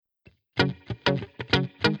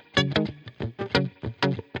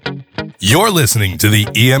You're listening to the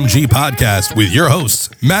EMG Podcast with your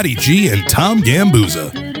hosts, Matty G and Tom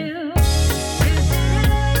Gambuzza.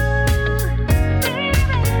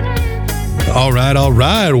 All right.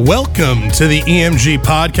 Welcome to the EMG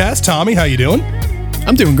Podcast. Tommy, how you doing?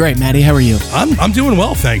 I'm doing great, Matty. How are you? I'm doing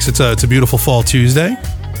well, thanks. It's a beautiful fall Tuesday.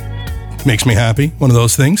 Makes me happy. One of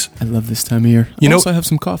those things. I love this time of year. I also have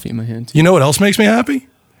some coffee in my hand. You know what else makes me happy?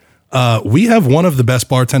 We have one of the best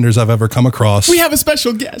bartenders I've ever come across. We have a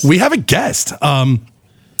special guest. We have a guest.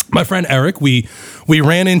 My friend Eric, we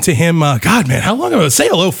ran into him. God, man, how long ago? Say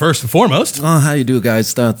hello first and foremost. Oh, how you do,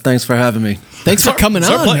 guys? Thanks for having me. Thanks for coming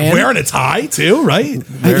on, man. Wearing a tie too, right?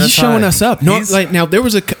 He's showing us up. No, now there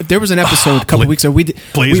was an episode a couple weeks ago.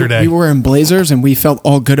 Blazer day. We were in blazers and we felt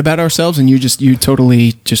all good about ourselves, and you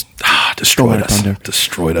totally just destroyed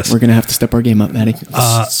us. We're gonna have to step our game up, Matty.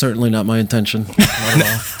 Certainly not my intention.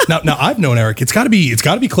 Not now I've known Eric. It's got to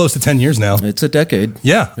be close to 10 years now. It's a decade.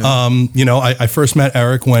 Yeah. I first met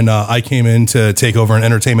Eric when I came in to take over an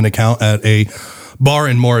entertainment account at a bar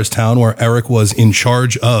in Morristown, where Eric was in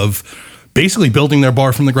charge of basically building their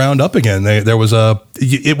bar from the ground up again. It was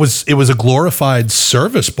a glorified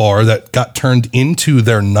service bar that got turned into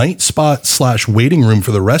their night spot / waiting room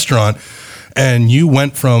for the restaurant. And you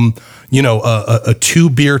went from, a 2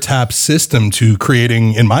 beer tap system to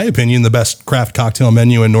creating, in my opinion, the best craft cocktail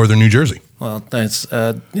menu in northern New Jersey. Well, thanks.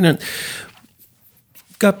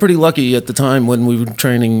 Got pretty lucky at the time when we were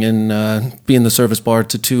training and being the service bar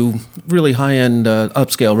to 2 really high-end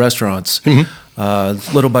upscale restaurants.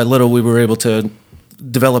 Mm-hmm. Little by little, we were able to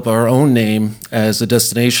develop our own name as a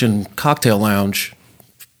destination cocktail lounge.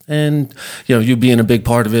 And, you being a big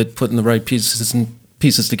part of it, putting the right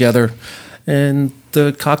pieces together. And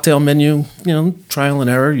the cocktail menu, trial and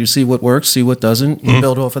error. You see what works, see what doesn't, you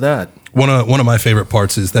build off of that. One of my favorite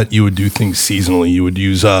parts is that you would do things seasonally. You would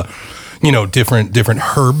use,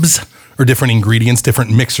 different herbs or different ingredients,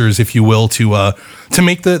 different mixers, if you will, to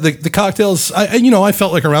make the cocktails. I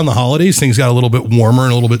felt like around the holidays, things got a little bit warmer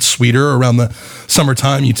and a little bit sweeter. Around the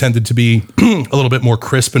summertime, you tended to be a little bit more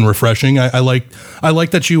crisp and refreshing. I like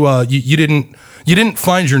that you didn't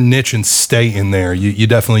find your niche and stay in there. You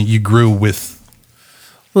definitely grew with.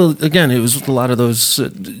 Well, again, it was a lot of those.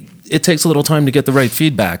 It takes a little time to get the right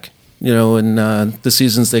feedback, and the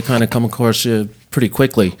seasons, they kind of come across you pretty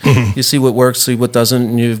quickly. Mm-hmm. You see what works, see what doesn't,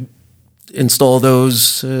 and you install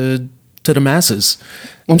those to the masses.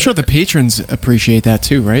 Well, I'm sure the patrons appreciate that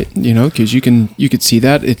too, right? Because you could see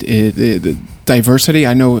that the diversity.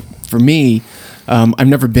 I know for me. I've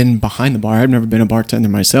never been behind the bar. I've never been a bartender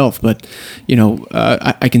myself, but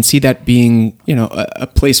I can see that being a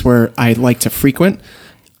place where I like to frequent,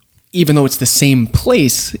 even though it's the same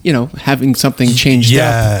place. Having something changed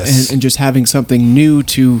up and just having something new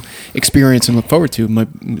to experience and look forward to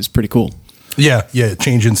is pretty cool. Yeah, a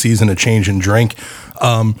change in season, a change in drink.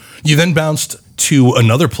 You then bounced to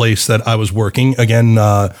another place that I was working. Again,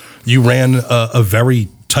 you ran a very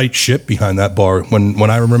tight ship behind that bar. When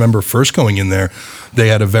I remember first going in there, they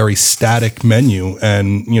had a very static menu,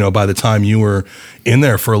 and by the time you were in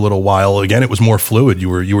there for a little while, again, it was more fluid. You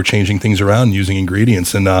were changing things around, using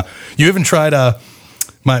ingredients, and you even tried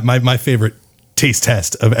my favorite taste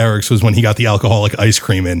test of Eric's was when he got the alcoholic ice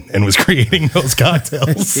cream in and was creating those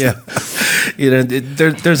cocktails. Yeah,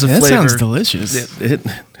 there's a flavor. That sounds delicious.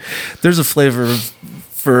 There's a flavor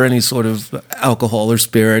for any sort of alcohol or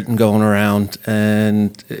spirit and going around,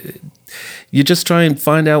 and you just try and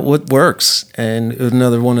find out what works. And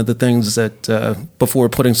another one of the things that before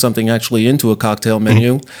putting something actually into a cocktail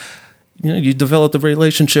menu, you develop the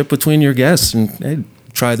relationship between your guests and, hey,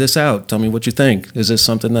 try this out. Tell me what you think. Is this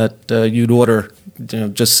something that you'd order,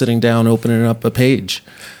 just sitting down, opening up a page?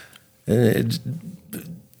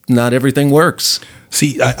 Not everything works.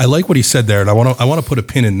 See, I like what he said there, and I want to put a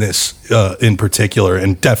pin in this in particular,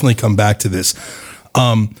 and definitely come back to this.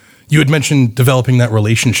 You had mentioned developing that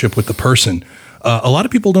relationship with the person. A lot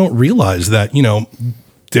of people don't realize that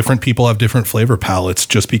different people have different flavor palettes.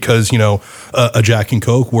 Just because a Jack and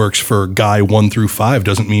Coke works for guy 1 through 5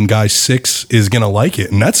 doesn't mean guy 6 is going to like it,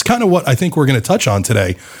 and that's kind of what I think we're going to touch on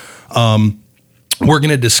today. We're going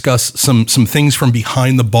to discuss some things from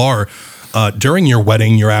behind the bar. During your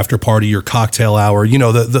wedding, your after party, your cocktail hour,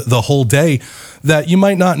 the whole day that you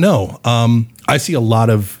might not know. I see a lot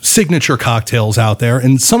of signature cocktails out there,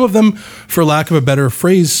 and some of them, for lack of a better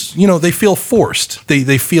phrase, they feel forced.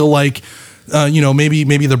 They feel like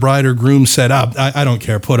maybe the bride or groom said, I don't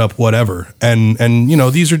care, put up whatever. And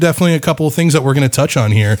these are definitely a couple of things that we're going to touch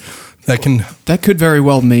on here that could very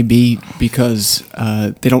well maybe because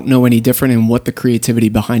they don't know any different in what the creativity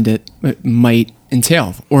behind it might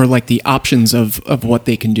entail, or like the options of what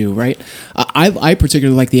they can do, right? I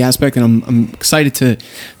particularly like the aspect, and I'm excited to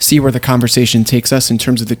see where the conversation takes us in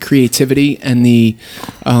terms of the creativity and the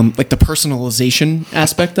like the personalization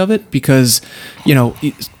aspect of it, because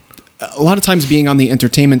a lot of times being on the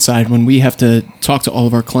entertainment side, when we have to talk to all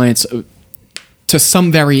of our clients to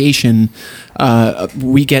some variation,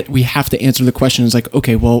 we have to answer the questions like,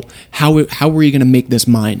 okay, well, how are you going to make this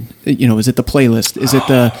mine? Is it the playlist?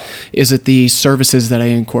 Is it the services that I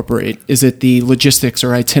incorporate? Is it the logistics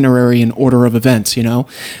or itinerary and order of events?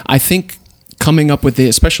 I think coming up with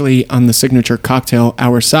especially on the signature cocktail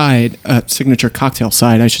side,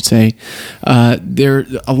 I should say, there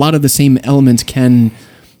a lot of the same elements can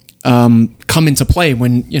come into play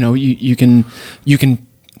when you can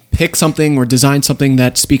pick something or design something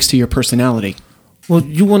that speaks to your personality. Well,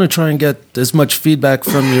 you want to try and get as much feedback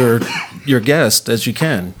from your guest as you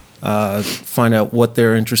can. Find out what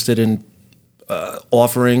they're interested in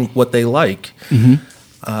offering, what they like.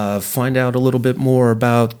 Mm-hmm. Find out a little bit more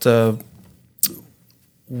about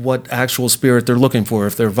what actual spirit they're looking for,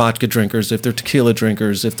 if they're vodka drinkers, if they're tequila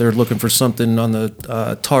drinkers, if they're looking for something on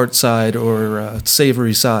the tart side or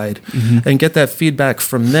savory side, mm-hmm. and get that feedback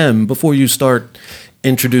from them before you start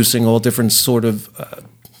introducing all different sort of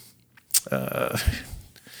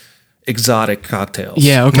exotic cocktails.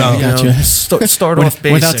 Yeah, okay, gotcha. Start off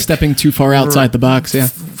basic. Without stepping too far outside the box, yeah.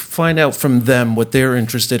 Find out from them what they're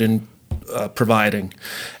interested in providing,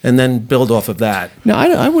 and then build off of that. No,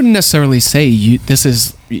 I wouldn't necessarily say this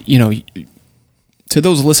is, to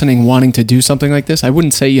those listening wanting to do something like this, I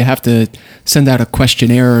wouldn't say you have to send out a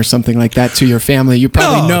questionnaire or something like that to your family. You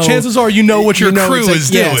probably know. Chances are what your crew is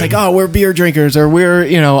doing. Yeah, it's like, oh, we're beer drinkers, or we're,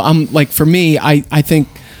 I'm like, for me, I think,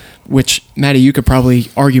 which, Matty, you could probably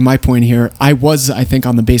argue my point here. I think,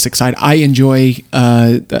 on the basic side. I enjoy,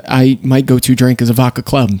 my go-to drink is a vodka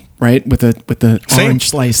club, right? With the orange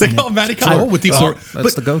slice. They call it Matty Club with the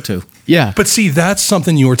that's the go-to. Yeah. But see, that's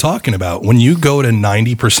something you were talking about. When you go to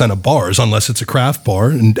 90% of bars, unless it's a craft bar,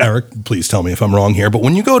 and Eric, please tell me if I'm wrong here, but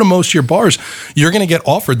when you go to most of your bars, you're going to get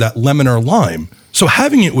offered that lemon or lime. So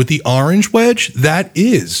having it with the orange wedge, that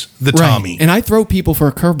is the Tommy. And I throw people for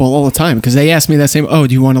a curveball all the time because they ask me that same,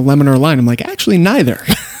 do you want a lemon or a lime? I'm like, actually, neither.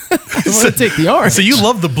 I want to take the orange. So you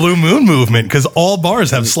love the Blue Moon movement because all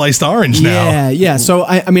bars have sliced orange now. Yeah. So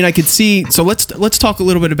I mean, I could see. So let's talk a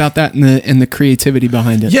little bit about that and the creativity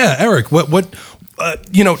behind it. Yeah, Eric. What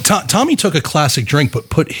Tommy took a classic drink but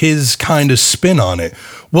put his kind of spin on it.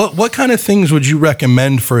 What kind of things would you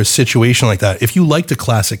recommend for a situation like that? If you liked a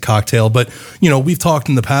classic cocktail, but we've talked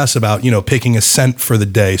in the past about picking a scent for the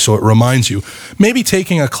day so it reminds you. Maybe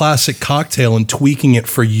taking a classic cocktail and tweaking it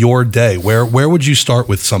for your day. Where would you start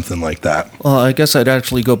with something like that? Well, I guess I'd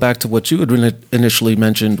actually go back to what you had initially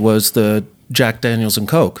mentioned was the Jack Daniels and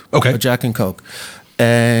Coke. Okay, Jack and Coke,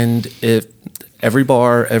 and if every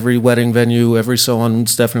bar, every wedding venue, every so on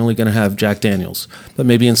is definitely going to have Jack Daniels. But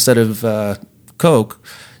maybe instead of Coke,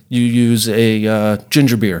 you use a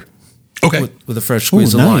ginger beer. Okay. With a fresh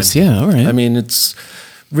squeeze of nice. lime. Yeah, all right. I mean, it's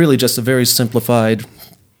really just a very simplified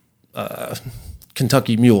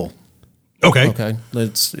Kentucky Mule. Okay. Okay.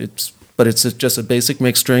 It's just a basic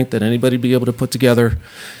mixed drink that anybody be able to put together,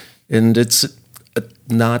 and it's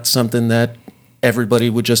not something that everybody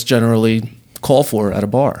would just generally call for at a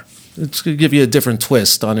bar. It's going to give you a different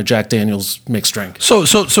twist on a Jack Daniels mixed drink. So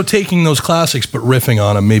taking those classics but riffing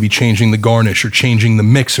on them, maybe changing the garnish or changing the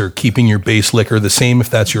mixer, keeping your base liquor the same if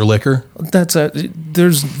that's your liquor?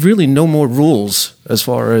 There's really no more rules as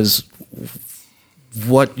far as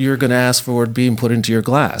what you're going to ask for being put into your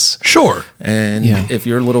glass. Sure. And if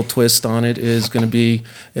your little twist on it is going to be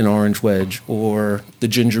an orange wedge or the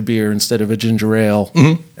ginger beer instead of a ginger ale,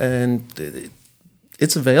 mm-hmm. and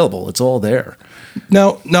it's available. It's all there.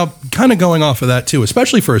 Now, kind of going off of that too,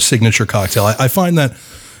 especially for a signature cocktail, I find that,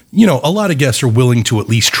 a lot of guests are willing to at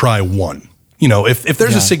least try one. If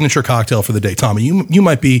there's a signature cocktail for the day, Tommy, you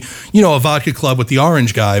might be, a vodka club with the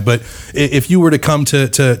orange guy, but if you were to come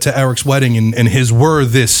to Eric's wedding and his were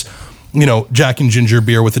this, Jack and ginger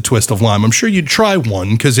beer with a twist of lime, I'm sure you'd try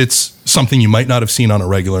one because it's something you might not have seen on a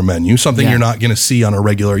regular menu, something you're not going to see on a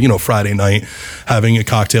regular, Friday night having a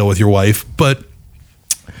cocktail with your wife, but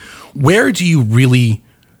where do you really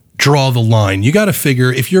draw the line? You got to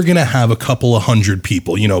figure if you're going to have a couple of hundred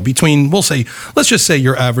people, between, let's just say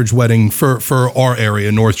your average wedding for our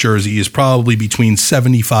area, North Jersey, is probably between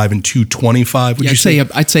 75 and 225. Would you say?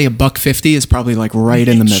 I'd say $150 is probably like right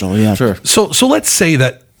in the middle. Yeah, sure. So let's say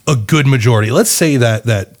that a good majority, let's say that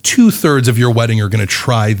 2/3 of your wedding are going to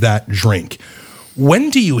try that drink. When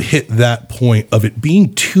do you hit that point of it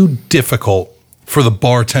being too difficult for the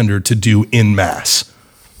bartender to do in mass?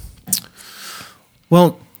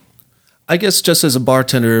 Well, I guess just as a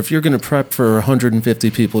bartender, if you're going to prep for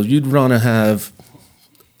 150 people, you'd want to have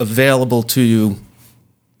available to you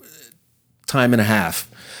time and a half.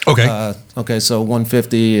 Okay. Okay, so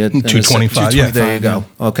 150 and 225. Yeah, there you go.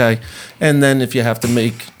 Okay. And then if you have to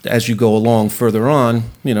make, as you go along further on,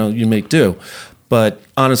 you make do. But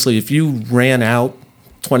honestly, if you ran out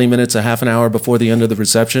 20 minutes, a half an hour before the end of the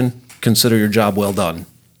reception, consider your job well done.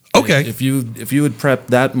 Okay. If you had prepped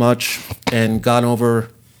that much and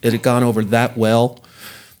it had gone over that well,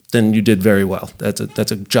 then you did very well. That's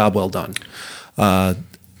a job well done.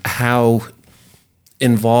 How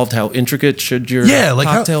involved, how intricate should your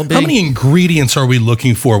cocktail be? How many ingredients are we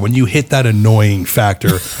looking for when you hit that annoying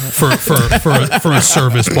factor for a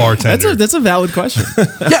service bartender? That's a valid question.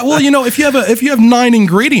 Yeah, well, if you have 9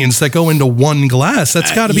 ingredients that go into one glass,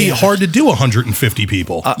 that's got to be hard to do 150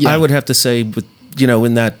 people. I would have to say,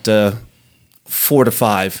 in that 4 to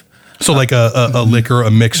 5. So like a liquor, a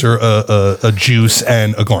mixer, a juice,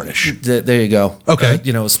 and a garnish. There you go. Okay.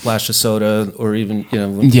 A splash of soda, or even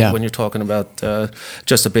when you're talking about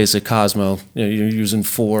just a basic Cosmo, you're using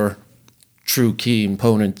 4 true key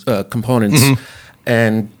components,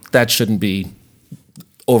 and that shouldn't be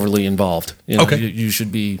overly involved. Okay. You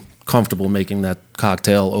should be comfortable making that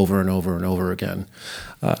cocktail over and over and over again.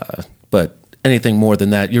 But anything more than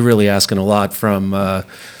that, you're really asking a lot from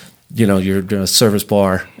your service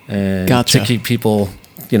bar. And Gotcha. to keep people,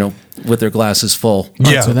 with their glasses full.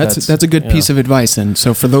 Yeah, so that's a good piece of advice. And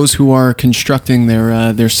so for those who are constructing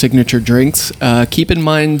their signature drinks, keep in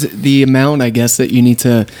mind the amount, I guess, that you need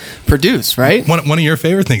to produce. Right. One of your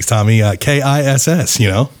favorite things, Tommy, KISS.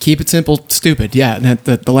 Keep it simple, stupid. Yeah,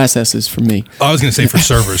 the last S is for me. I was going to say for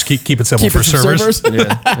servers. Keep it simple for servers.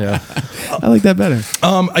 Yeah. I like that better.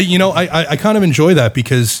 I kind of enjoy that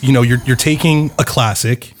because you're taking a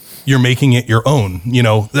classic. You're making it your own,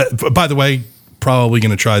 by the way, probably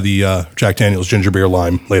going to try the Jack Daniel's ginger beer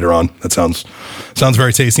lime later on. That sounds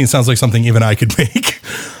very tasty. It sounds like something even I could make.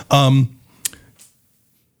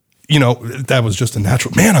 That was just a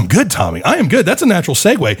natural, man, I'm good, Tommy. I am good. That's a natural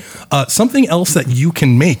segue. Something else that you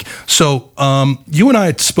can make. So you and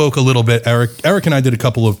I spoke a little bit, Eric. Eric and I did a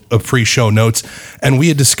couple of pre-show notes, and we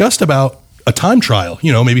had discussed about a time trial,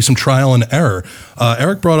 maybe some trial and error.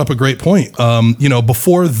 Eric brought up a great point.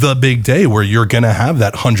 Before the big day where you're going to have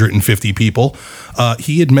that 150 people,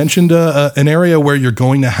 he had mentioned an area where you're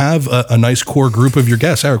going to have a nice core group of your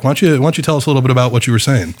guests. Eric, why don't you tell us a little bit about what you were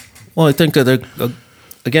saying? Well, I think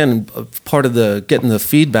again, part of getting the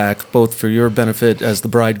feedback, both for your benefit as the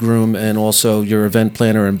bridegroom and also your event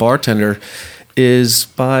planner and bartender, is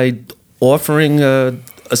by offering a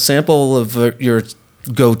sample of your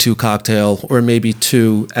go-to cocktail, or maybe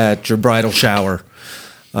 2 at your bridal shower,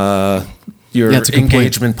 your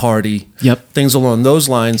engagement party, things along those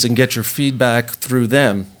lines, and get your feedback through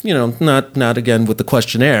them. Not again with the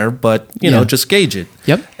questionnaire, but just gauge it.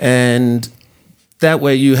 Yep. And that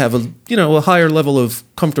way you have a higher level of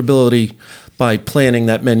comfortability by planning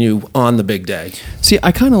that menu on the big day. See,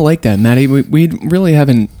 I kind of like that, Matty. We really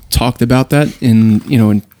haven't talked about that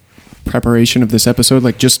in preparation of this episode,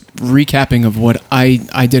 like just recapping of what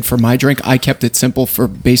I did for my drink. I kept it simple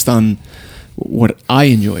based on what I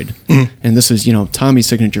enjoyed. And this is, Tommy's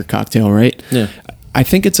signature cocktail, right? Yeah. I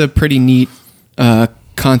think it's a pretty neat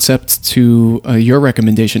concept to your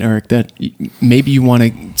recommendation, Eric, that maybe you want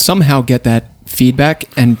to somehow get that feedback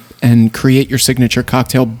and create your signature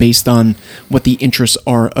cocktail based on what the interests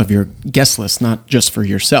are of your guest list, not just for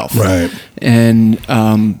yourself. Right. And,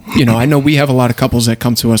 I know we have a lot of couples that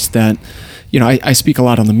come to us that, I speak a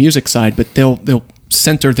lot on the music side, but they'll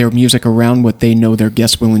center their music around what they know their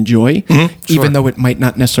guests will enjoy, even though it might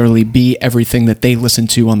not necessarily be everything that they listen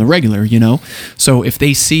to on the regular, So if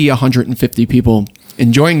they see 150 people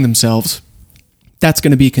enjoying themselves, that's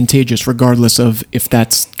going to be contagious regardless of if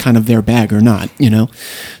that's kind of their bag or not,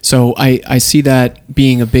 So I see that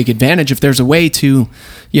being a big advantage. If there's a way to,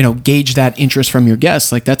 gauge that interest from your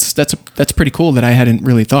guests, like that's pretty cool that I hadn't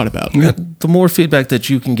really thought about. Yeah. The more feedback that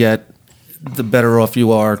you can get, the better off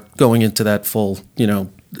you are going into that full,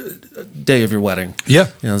 day of your wedding. Yeah.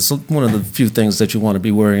 It's one of the few things that you want to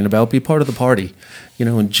be worrying about. Be part of the party.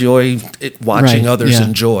 Enjoy it, watching others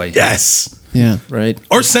enjoy. Yes. Yeah. Right.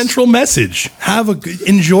 Or central message.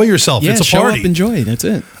 Enjoy yourself. Yeah, it's a show party. up, enjoy. That's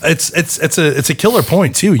it. It's a killer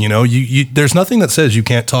point too. You there's nothing that says you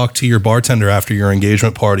can't talk to your bartender after your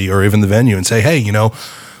engagement party or even the venue and say, hey,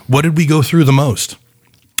 what did we go through the most?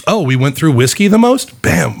 Oh, we went through whiskey the most?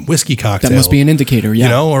 Bam, whiskey cocktail. That must be an indicator,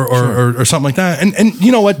 yeah. Or something like that. And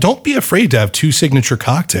you know what? Don't be afraid to have two signature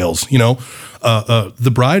cocktails.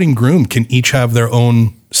 The bride and groom can each have their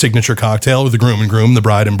own signature cocktail, or the groom and groom, the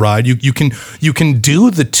bride and bride. You can do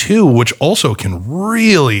the two, which also can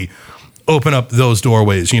really open up those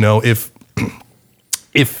doorways. If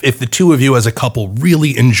the two of you as a couple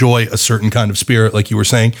really enjoy a certain kind of spirit, like you were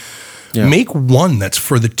saying, make one that's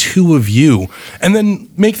for the two of you, and then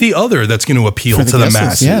make the other that's going to appeal to the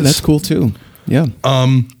masses. Yeah, that's cool too. Yeah.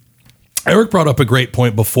 Eric brought up a great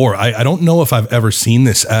point before. I don't know if I've ever seen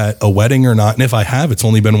this at a wedding or not, and if I have, it's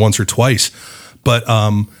only been once or twice. But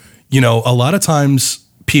a lot of times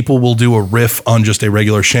people will do a riff on just a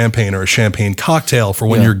regular champagne or a champagne cocktail for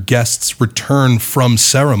when your guests return from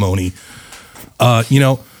ceremony.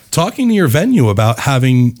 Talking to your venue about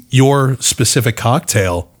having your specific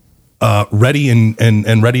cocktail ready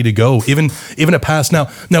and ready to go, even a pass. Now,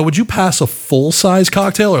 would you pass a full size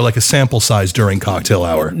cocktail or like a sample size during cocktail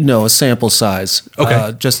hour? No, a sample size.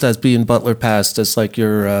 Okay. Just as being butler passed as like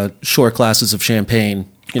your short glasses of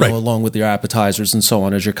champagne, along with your appetizers and so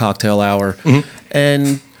on as your cocktail hour. Mm-hmm.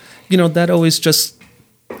 And, that always just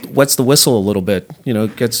wets the whistle a little bit,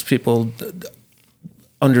 gets people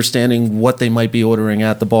understanding what they might be ordering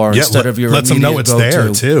at the bar instead of your lets them know it's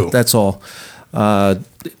there too. That's all.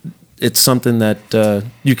 It's something that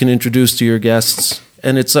you can introduce to your guests,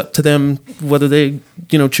 and it's up to them whether they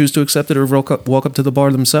choose to accept it or walk up to the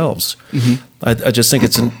bar themselves. Mm-hmm. I just think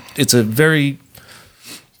it's a very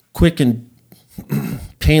quick and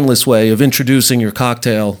painless way of introducing your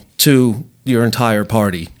cocktail to your entire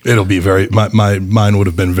party. It'll be mine would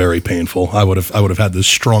have been very painful. I would have had the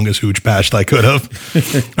strongest hooch pashed I could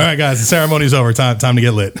have. All right, guys, the ceremony's over. Time to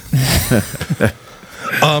get lit.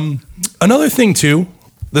 Another thing too,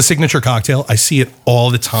 the signature cocktail, I see it all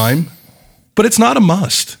the time, but it's not a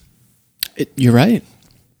must. You're right.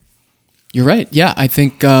 Yeah, I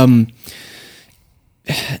think,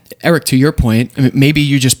 Eric, to your point, maybe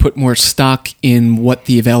you just put more stock in what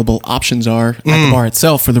the available options are at the bar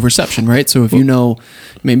itself for the reception, right? So if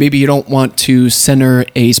maybe you don't want to center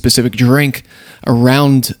a specific drink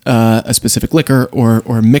around a specific liquor or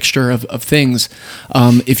a mixture of things.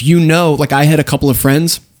 If like I had a couple of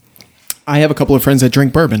friends. I have a couple of friends that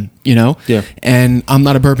drink bourbon, and I'm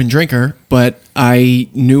not a bourbon drinker, but I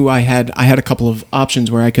knew I had a couple of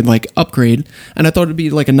options where I could like upgrade, and I thought it'd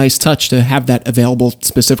be like a nice touch to have that available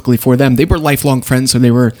specifically for them. They were lifelong friends, so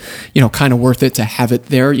they were, kind of worth it to have it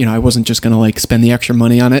there. I wasn't just going to like spend the extra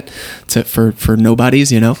money on it for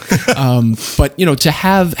nobodies, but to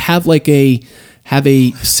have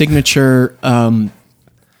a signature,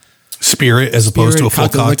 spirit as opposed to a full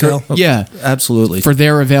cocktail. Yeah, absolutely. For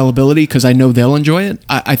their availability, because I know they'll enjoy it.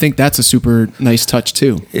 I think that's a super nice touch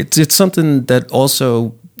too. It's something that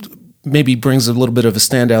also maybe brings a little bit of a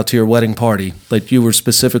standout to your wedding party. Like you were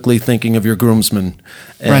specifically thinking of your groomsmen,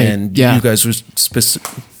 and you guys were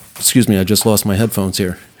excuse me, I just lost my headphones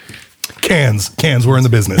here. Cans, we're in the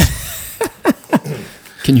business.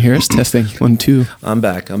 Can you hear us? Testing 1, 2. I'm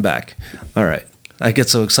back. All right. I get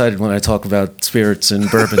so excited when I talk about spirits and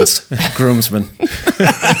bourbons, groomsmen.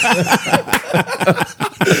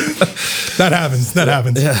 That happens.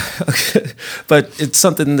 Yeah. Okay. But it's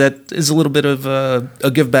something that is a little bit of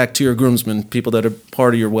a give back to your groomsmen, people that are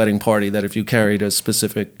part of your wedding party, that if you carried a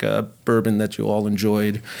specific bourbon that you all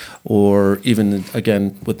enjoyed, or even,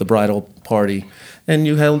 again, with the bridal party, and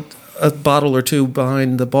you held a bottle or two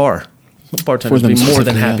behind the bar. The bartenders would be more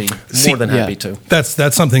than happy to.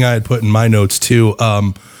 That's something I had put in my notes too.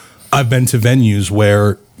 I've been to venues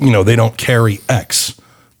where they don't carry X,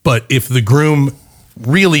 but if the groom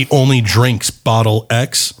really only drinks bottle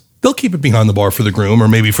X, they'll keep it behind the bar for the groom, or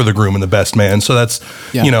maybe for the groom and the best man. So that's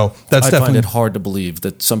I definitely find it hard to believe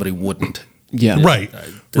that somebody wouldn't. Yeah, right.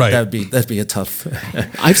 That'd be a tough.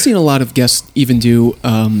 I've seen a lot of guests even do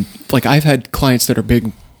like I've had clients that are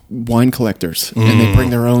big wine collectors, and they bring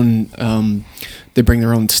their own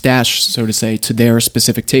stash, so to say, to their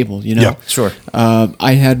specific table. Yeah, sure.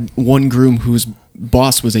 I had one groom whose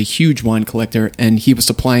boss was a huge wine collector, and he was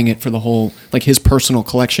supplying it for the whole, like his personal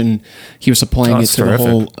collection. He was supplying it to terrific.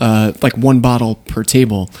 the whole, like one bottle per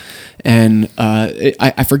table. And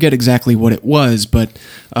I forget exactly what it was, but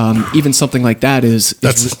even something like that is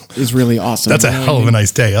really awesome. That's a hell of a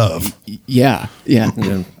nice day of. Yeah.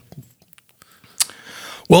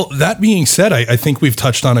 Well, that being said, I think we've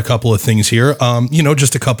touched on a couple of things here.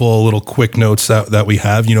 Just a couple of little quick notes that we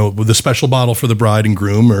have. With the special bottle for the bride and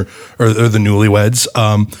groom or the newlyweds,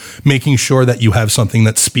 making sure that you have something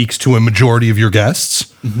that speaks to a majority of your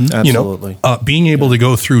guests. Mm-hmm. Absolutely. Being able to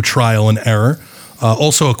go through trial and error.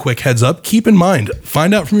 Also, a quick heads up, keep in mind,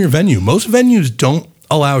 find out from your venue. Most venues don't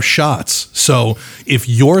allow shots. So if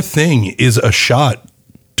your thing is a shot,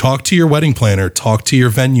 talk to your wedding planner, talk to your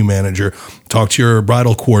venue manager, talk to your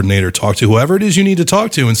bridal coordinator, talk to whoever it is you need to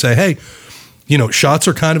talk to and say, hey, shots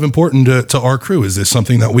are kind of important to our crew. Is this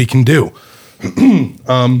something that we can do?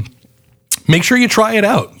 Make sure you try it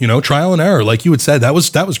out, trial and error. Like you had said, that was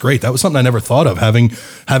great. That was something I never thought of, having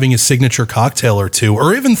a signature cocktail or two,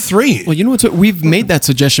 or even three. Well, we've made that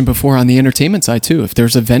suggestion before on the entertainment side too. If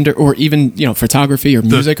there's a vendor or even, photography or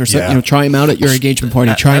music or something, try them out at your engagement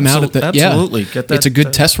party. Try them out at the, absolutely. Get that, it's a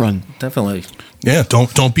good test run. Definitely. Yeah.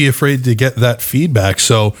 Don't be afraid to get that feedback.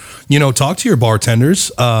 So, talk to your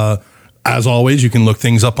bartenders. As always, you can look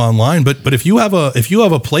things up online, but if you have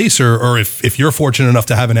a place or if you're fortunate enough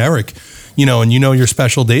to have an Eric, and your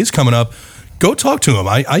special day's coming up, go talk to him.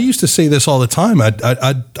 I used to say this all the time.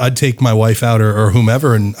 I'd take my wife out or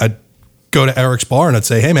whomever, and I'd go to Eric's bar and I'd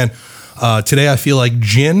say, hey man, today I feel like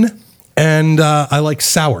gin and I like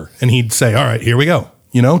sour. And he'd say, all right, here we go.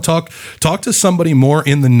 Talk to somebody more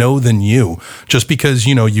in the know than you. Just because,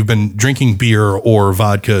 you've been drinking beer or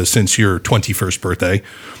vodka since your 21st birthday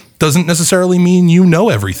doesn't necessarily mean you know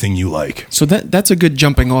everything you like. So that's a good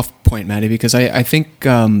jumping off point, Matty, because I think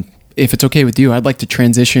if it's okay with you, I'd like to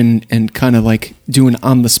transition and kind of like do an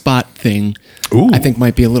on-the-spot thing. Ooh. I think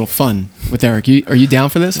might be a little fun with Eric. Are you down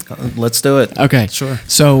for this? Let's do it. Okay. Sure.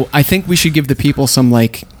 So I think we should give the people some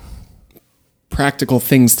like practical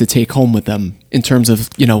things to take home with them in terms of,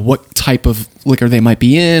 what type of liquor they might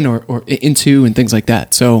be in or into and things like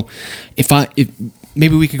that. So if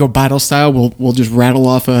maybe we could go bottle style. We'll just rattle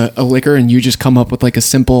off a liquor and you just come up with like a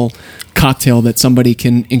simple cocktail that somebody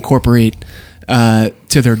can incorporate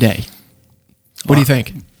to their day. What do you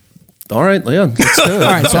think? All right, yeah, let's do it.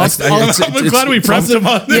 All right, so I'm glad we pressed him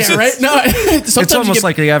on this. Yeah, right? No, it's almost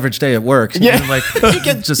like the average day at work. Yeah. You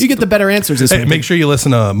get the better answers this way. Make sure you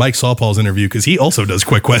listen to Mike Sawpaul's interview because he also does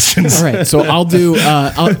quick questions. All right, so I'll do.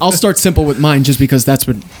 I'll start simple with mine just because that's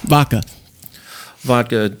what vodka.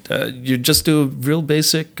 You just do a real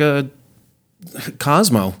basic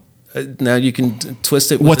Cosmo. Now you can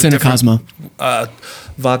twist it with What's in a Cosmo?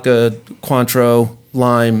 Vodka, Cointreau,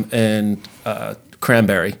 lime, and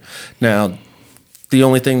cranberry. Now, the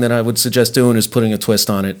only thing that I would suggest doing is putting a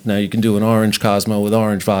twist on it. Now, you can do an orange Cosmo with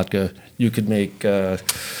orange vodka. You could make,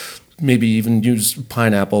 maybe even use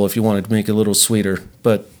pineapple if you wanted to make it a little sweeter.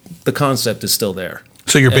 But the concept is still there.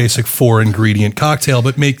 So your basic 4-ingredient cocktail,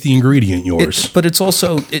 but make the ingredient yours. But it's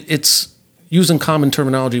also, it's using common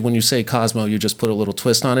terminology. When you say Cosmo, you just put a little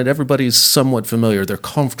twist on it. Everybody's somewhat familiar. They're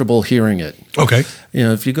comfortable hearing it. Okay.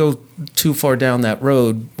 If you go too far down that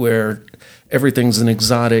road where everything's an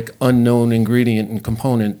exotic, unknown ingredient and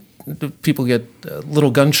component, people get a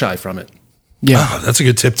little gun shy from it. Yeah, oh, that's a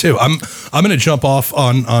good tip too. I'm going to jump off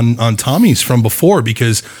on Tommy's from before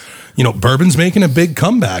because bourbon's making a big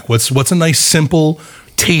comeback. What's a nice, simple,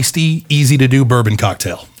 tasty, easy to do bourbon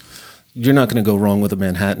cocktail? You're not going to go wrong with a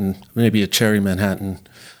Manhattan, maybe a cherry Manhattan.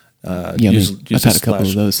 I've had a couple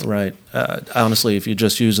of those. Right. Honestly, if you're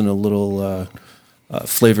just using a little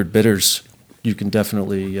flavored bitters, you can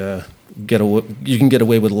definitely get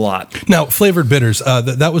away with a lot. Now, flavored bitters,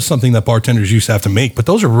 that was something that bartenders used to have to make, but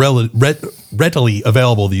those are readily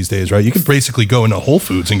available these days, right? You can basically go into Whole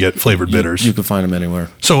Foods and get flavored bitters. You can find them anywhere.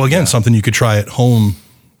 So again, something you could try at home,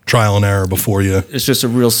 trial and error before you. It's just a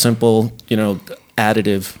real simple,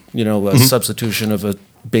 additive, a substitution of a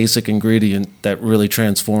basic ingredient that really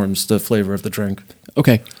transforms the flavor of the drink.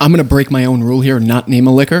 Okay, I'm going to break my own rule here and not name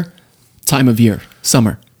a liquor. Time of year,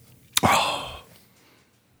 summer.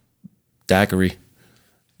 Daiquiri.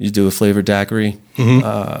 You do a flavored daiquiri.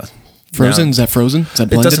 Frozen? Is that frozen? Is that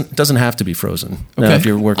blended? It doesn't have to be frozen. Okay. Now, if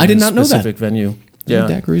you're working I did in not a know that. specific venue. Yeah.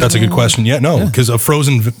 That's a good question. Yeah, no, because a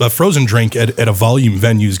frozen drink at a volume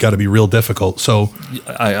venue's got to be real difficult. So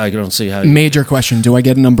I don't see how. Major question. Do I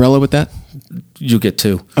get an umbrella with that? You get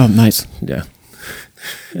two. Oh, nice. Yeah.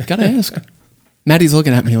 Gotta ask. Maddie's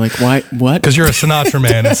looking at me like, why? What? Because you're a Sinatra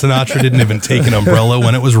man, and Sinatra didn't even take an umbrella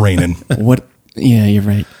when it was raining. What? Yeah, you're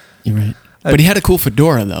right. You're right. But he had a cool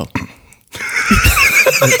fedora, though.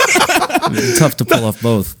 It's tough to pull off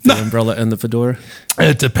both the umbrella and the fedora.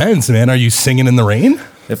 It depends, man. Are you singing in the rain?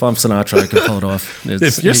 If I'm Sinatra, I can pull it off.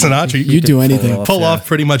 If you're Sinatra, you do anything. Pull off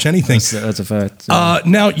pretty much anything. That's a fact.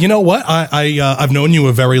 Now, you know what? I've known you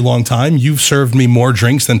a very long time. You've served me more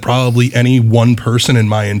drinks than probably any one person in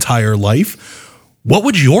my entire life. What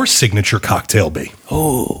would your signature cocktail be?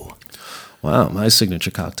 Oh, wow. My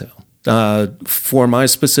signature cocktail. For my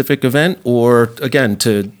specific event, or again,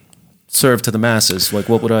 to serve to the masses? Like,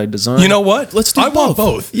 what would I design? You know what? Let's do I both. want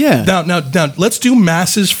both. Yeah. Now, let's do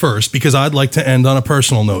masses first, because I'd like to end on a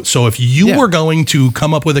personal note. So if you were going to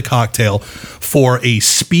come up with a cocktail for a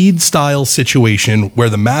speed style situation where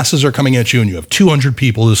the masses are coming at you and you have 200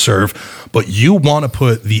 people to serve, but you want to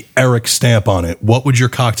put the Eric stamp on it, what would your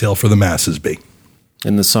cocktail for the masses be?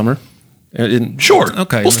 In the summer? Sure.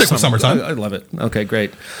 Okay. We'll stick with summertime. I love it. Okay,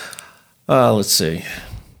 great. Let's see.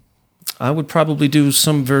 I would probably do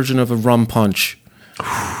some version of a rum punch.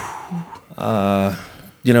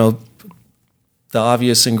 You know, the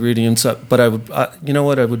obvious ingredients, but I would, you know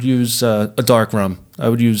what? I would use a dark rum. I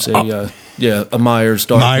would use a Myers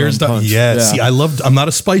dark rum punch. Yeah. See, I'm not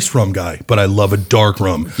a spiced rum guy, but I love a dark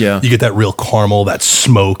rum. Yeah. You get that real caramel, that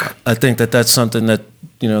smoke. I think that's something that,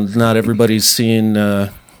 you know, not everybody's seeing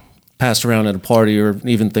passed around at a party or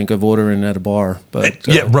even think of ordering at a bar. But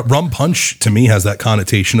rum punch to me has that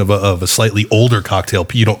connotation of a slightly older cocktail.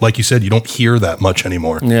 You don't, like you said, you don't hear that much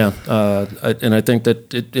anymore. Yeah, and I think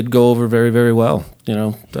that it'd go over very, very well. You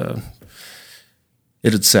know,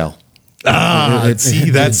 it'd sell.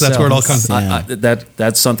 See, that's where it all comes.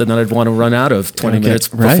 That's something that I'd want to run out of 20 minutes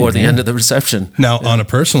before the end of the reception. Now, on a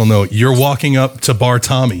personal note, you're walking up to Bar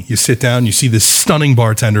Tommy. You sit down, you see this stunning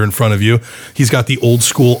bartender in front of you. He's got the old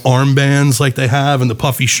school armbands like they have and the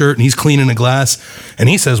puffy shirt, and he's cleaning a glass. And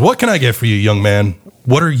he says, "What can I get for you, young man?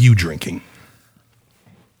 What are you drinking?"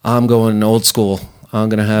 I'm going old school. I'm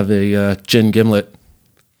going to have a gin gimlet.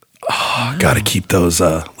 Oh, got to keep those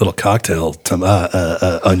little cocktail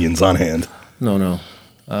onions on hand. No.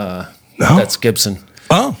 That's Gibson.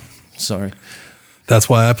 Oh, sorry. That's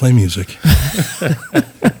why I play music.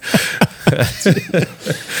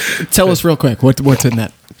 Tell us real quick, what's in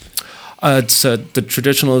that? It's the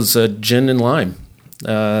traditional is gin and lime.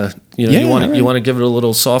 You want to give it a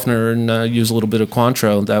little softener and use a little bit of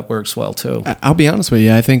Cointreau. That works well too. I'll be honest with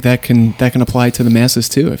you. I think that can apply to the masses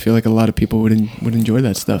too. I feel like a lot of people would enjoy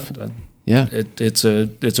that stuff. Yeah, it's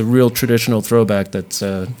a real traditional throwback. That's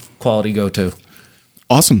a quality go to.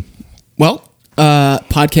 Awesome. Well,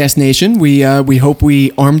 Podcast Nation, we hope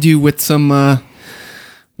we armed you with some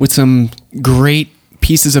great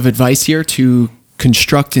pieces of advice here to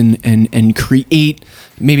construct and create,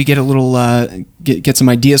 maybe get a little get some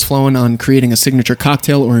ideas flowing on creating a signature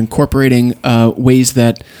cocktail or incorporating ways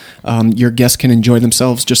that your guests can enjoy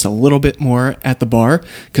themselves just a little bit more at the bar,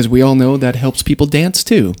 because we all know that helps people dance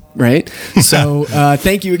too, right? So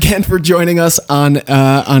thank you again for joining us on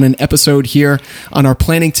an episode here on our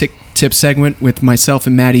planning tip segment with myself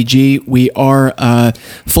and Matty G. We are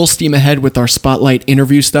full steam ahead with our spotlight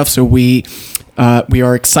interview stuff, so we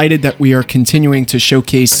are excited that we are continuing to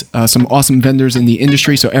showcase some awesome vendors in the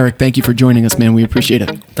industry. So, Eric, thank you for joining us, man. We appreciate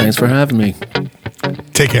it. Thanks for having me.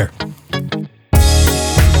 Take care.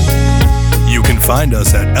 You can find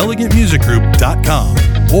us at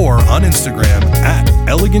elegantmusicgroup.com or on Instagram at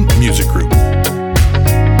elegantmusicgroup.